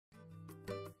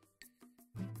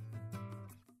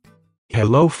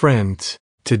Hello friends,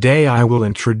 today I will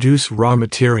introduce raw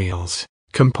materials,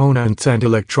 components and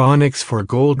electronics for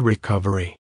gold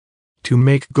recovery. To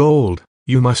make gold,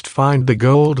 you must find the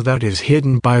gold that is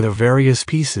hidden by the various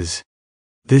pieces.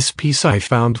 This piece I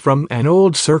found from an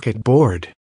old circuit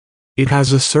board. It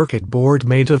has a circuit board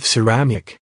made of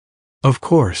ceramic. Of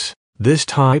course, this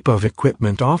type of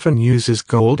equipment often uses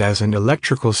gold as an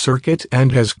electrical circuit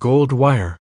and has gold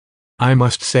wire. I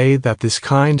must say that this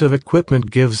kind of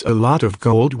equipment gives a lot of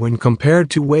gold when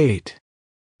compared to weight.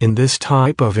 In this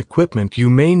type of equipment you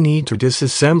may need to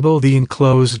disassemble the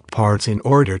enclosed parts in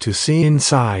order to see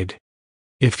inside.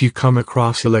 If you come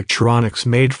across electronics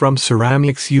made from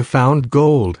ceramics you found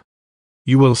gold,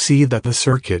 you will see that the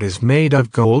circuit is made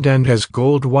of gold and has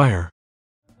gold wire.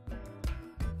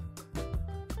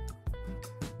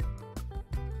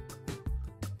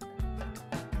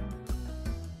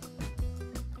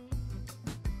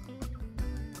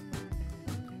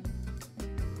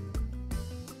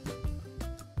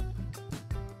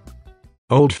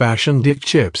 Old-fashioned dick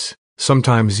chips.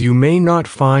 Sometimes you may not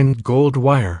find gold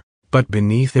wire, but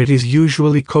beneath it is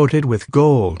usually coated with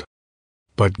gold.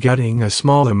 But getting a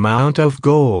small amount of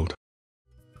gold.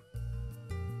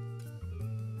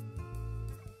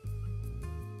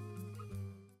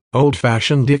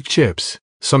 Old-fashioned dick chips.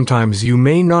 Sometimes you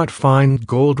may not find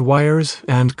gold wires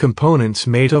and components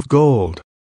made of gold.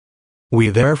 We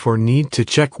therefore need to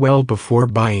check well before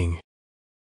buying.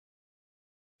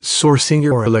 Sourcing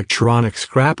your electronic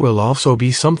scrap will also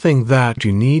be something that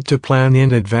you need to plan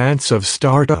in advance of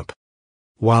startup.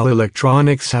 While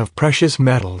electronics have precious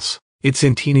metals, it's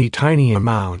in teeny tiny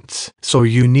amounts, so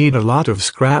you need a lot of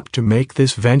scrap to make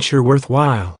this venture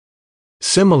worthwhile.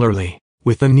 Similarly,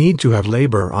 with the need to have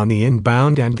labor on the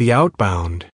inbound and the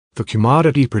outbound, the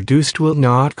commodity produced will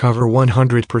not cover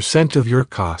 100% of your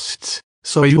costs,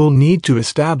 so you will need to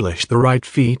establish the right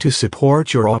fee to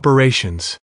support your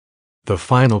operations. The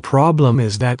final problem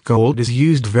is that gold is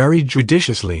used very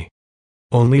judiciously.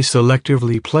 Only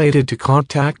selectively plated to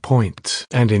contact points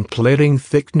and in plating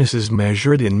thicknesses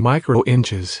measured in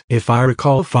micro-inches. If I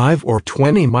recall, 5 or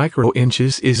 20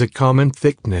 micro-inches is a common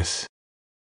thickness.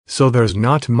 So there's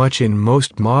not much in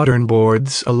most modern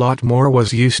boards. A lot more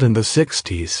was used in the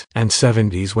 60s and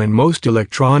 70s when most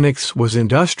electronics was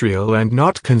industrial and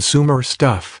not consumer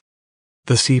stuff.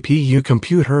 The CPU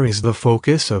computer is the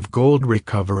focus of gold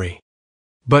recovery.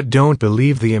 But don't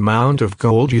believe the amount of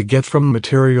gold you get from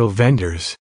material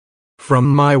vendors. From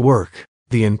my work,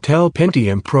 the Intel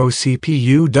Pentium Pro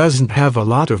CPU doesn't have a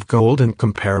lot of gold in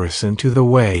comparison to the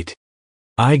weight.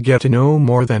 I get no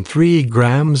more than 3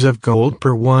 grams of gold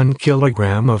per 1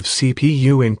 kilogram of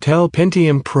CPU Intel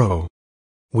Pentium Pro.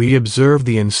 We observe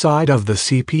the inside of the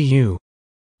CPU.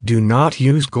 Do not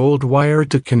use gold wire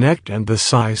to connect, and the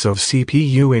size of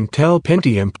CPU Intel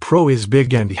Pentium Pro is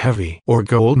big and heavy, or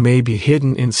gold may be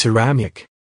hidden in ceramic.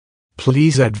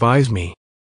 Please advise me.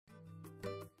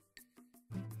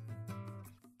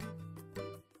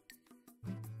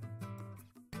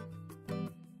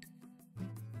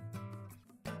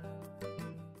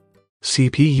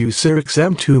 CPU Cyrix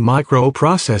M2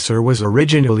 microprocessor was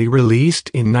originally released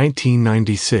in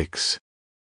 1996.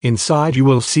 Inside you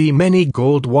will see many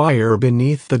gold wire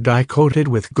beneath the die coated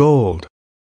with gold.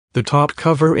 The top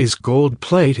cover is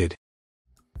gold-plated.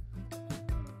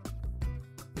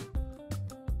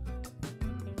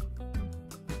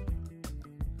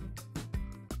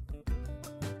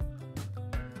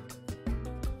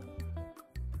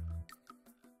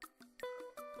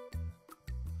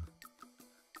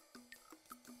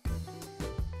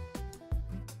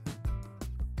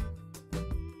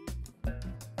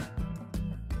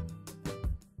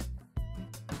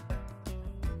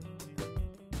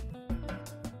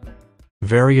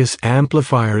 Various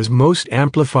amplifiers. Most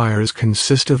amplifiers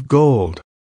consist of gold.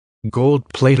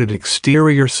 Gold-plated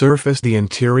exterior surface. The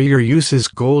interior uses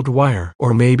gold wire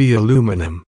or maybe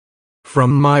aluminum.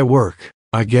 From my work,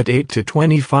 I get 8 to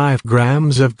 25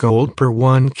 grams of gold per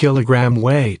 1 kilogram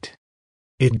weight.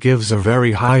 It gives a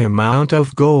very high amount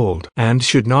of gold and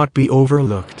should not be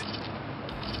overlooked.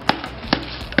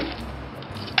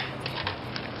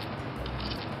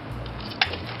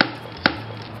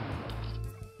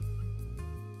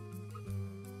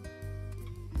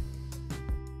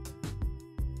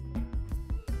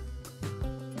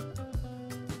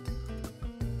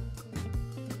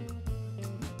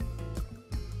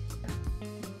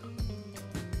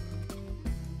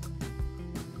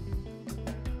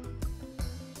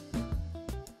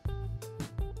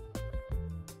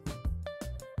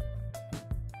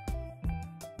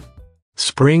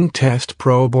 Spring test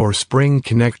probe or spring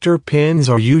connector pins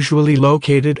are usually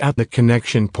located at the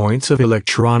connection points of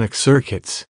electronic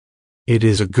circuits. It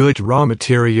is a good raw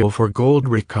material for gold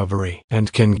recovery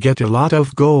and can get a lot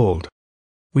of gold.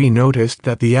 We noticed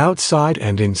that the outside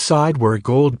and inside were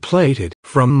gold-plated.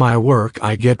 From my work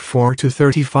I get 4 to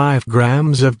 35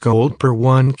 grams of gold per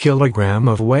 1 kilogram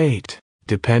of weight,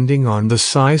 depending on the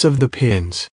size of the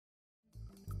pins.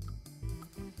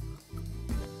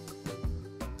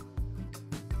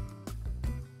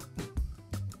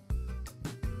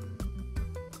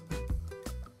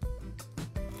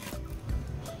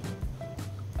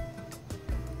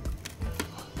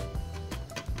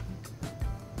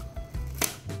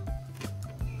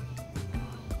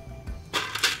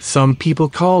 Some people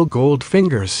call gold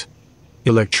fingers.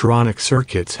 Electronic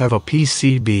circuits have a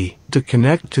PCB to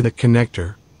connect to the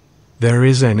connector. There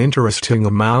is an interesting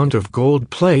amount of gold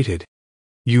plated.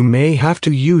 You may have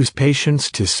to use patience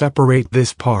to separate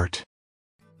this part.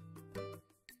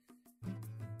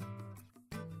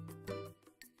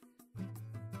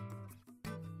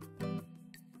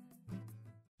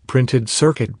 Printed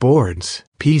circuit boards,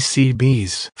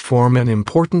 PCBs, form an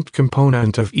important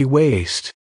component of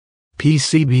e-waste.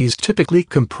 PCBs typically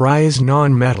comprise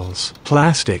non-metals,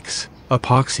 plastics,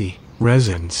 epoxy,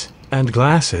 resins, and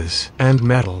glasses, and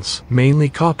metals, mainly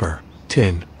copper,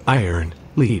 tin, iron,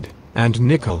 lead, and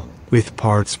nickel, with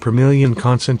parts per million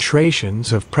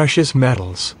concentrations of precious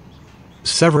metals.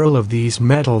 Several of these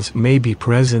metals may be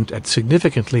present at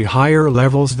significantly higher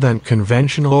levels than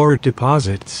conventional ore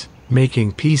deposits,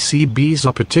 making PCBs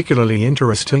a particularly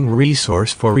interesting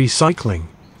resource for recycling.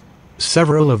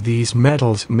 Several of these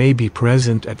metals may be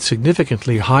present at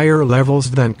significantly higher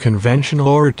levels than conventional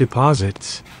ore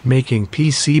deposits, making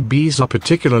PCBs a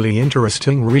particularly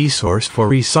interesting resource for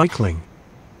recycling.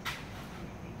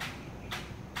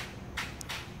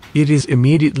 It is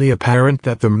immediately apparent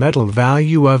that the metal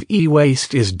value of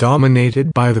e-waste is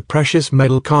dominated by the precious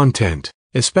metal content,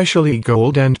 especially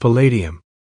gold and palladium.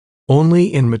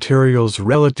 Only in materials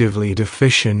relatively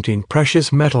deficient in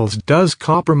precious metals does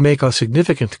copper make a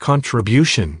significant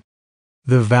contribution.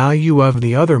 The value of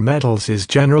the other metals is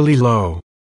generally low.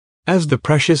 As the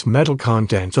precious metal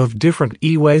content of different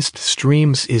e-waste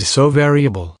streams is so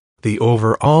variable, the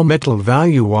overall metal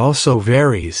value also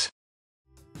varies.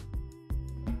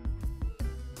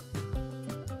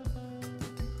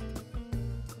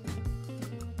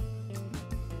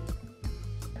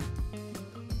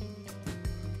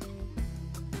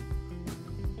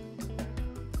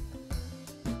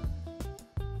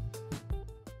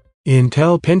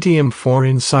 Intel Pentium 4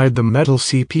 inside the metal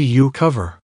CPU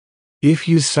cover. If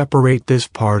you separate this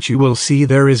part you will see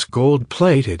there is gold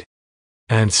plated,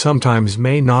 and sometimes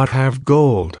may not have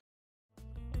gold.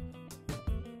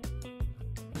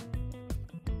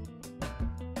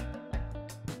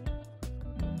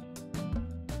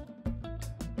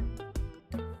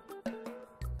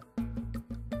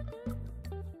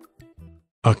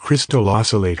 A crystal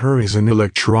oscillator is an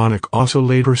electronic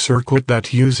oscillator circuit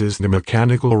that uses the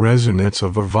mechanical resonance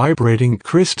of a vibrating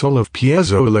crystal of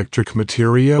piezoelectric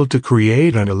material to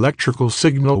create an electrical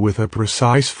signal with a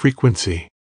precise frequency.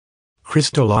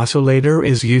 Crystal oscillator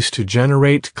is used to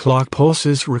generate clock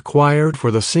pulses required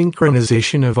for the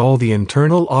synchronization of all the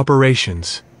internal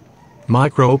operations.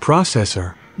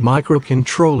 Microprocessor,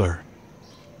 microcontroller.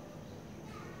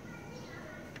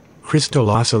 Crystal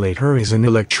oscillator is an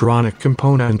electronic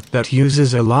component that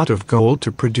uses a lot of gold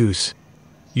to produce.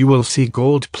 You will see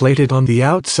gold plated on the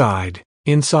outside,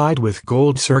 inside with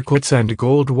gold circuits and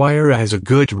gold wire as a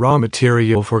good raw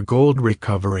material for gold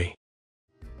recovery.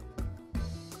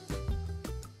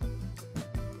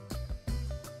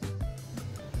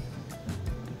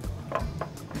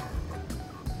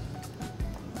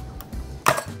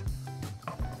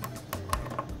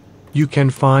 You can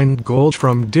find gold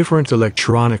from different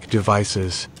electronic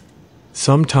devices.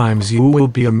 Sometimes you will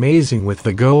be amazing with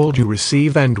the gold you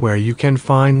receive and where you can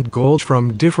find gold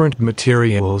from different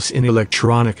materials in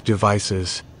electronic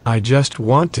devices. I just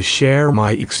want to share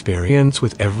my experience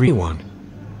with everyone.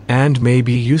 And may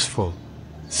be useful.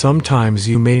 Sometimes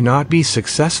you may not be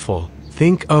successful.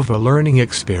 Think of a learning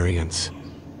experience.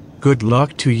 Good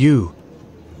luck to you.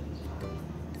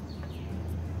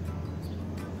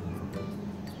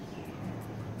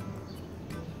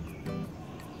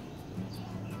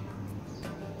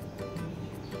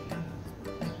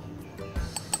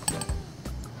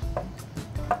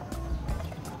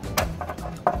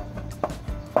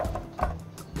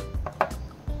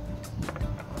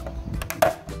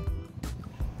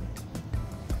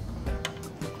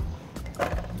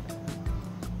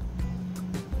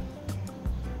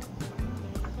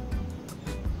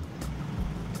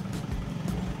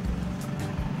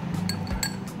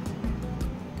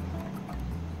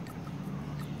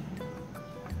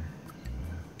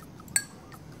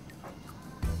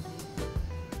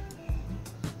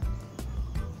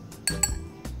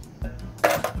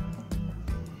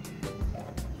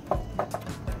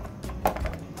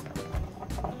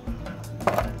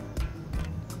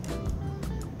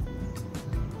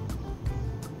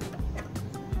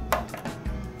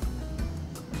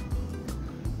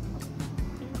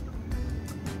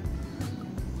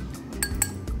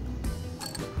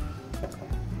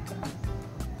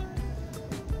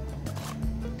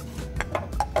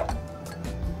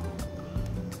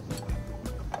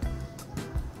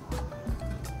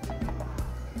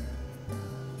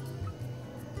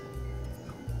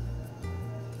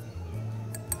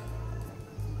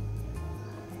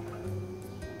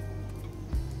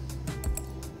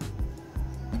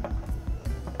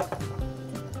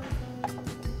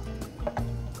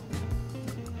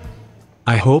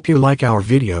 I hope you like our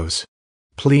videos.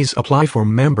 Please apply for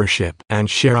membership and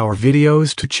share our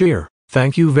videos to cheer.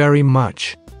 Thank you very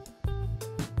much.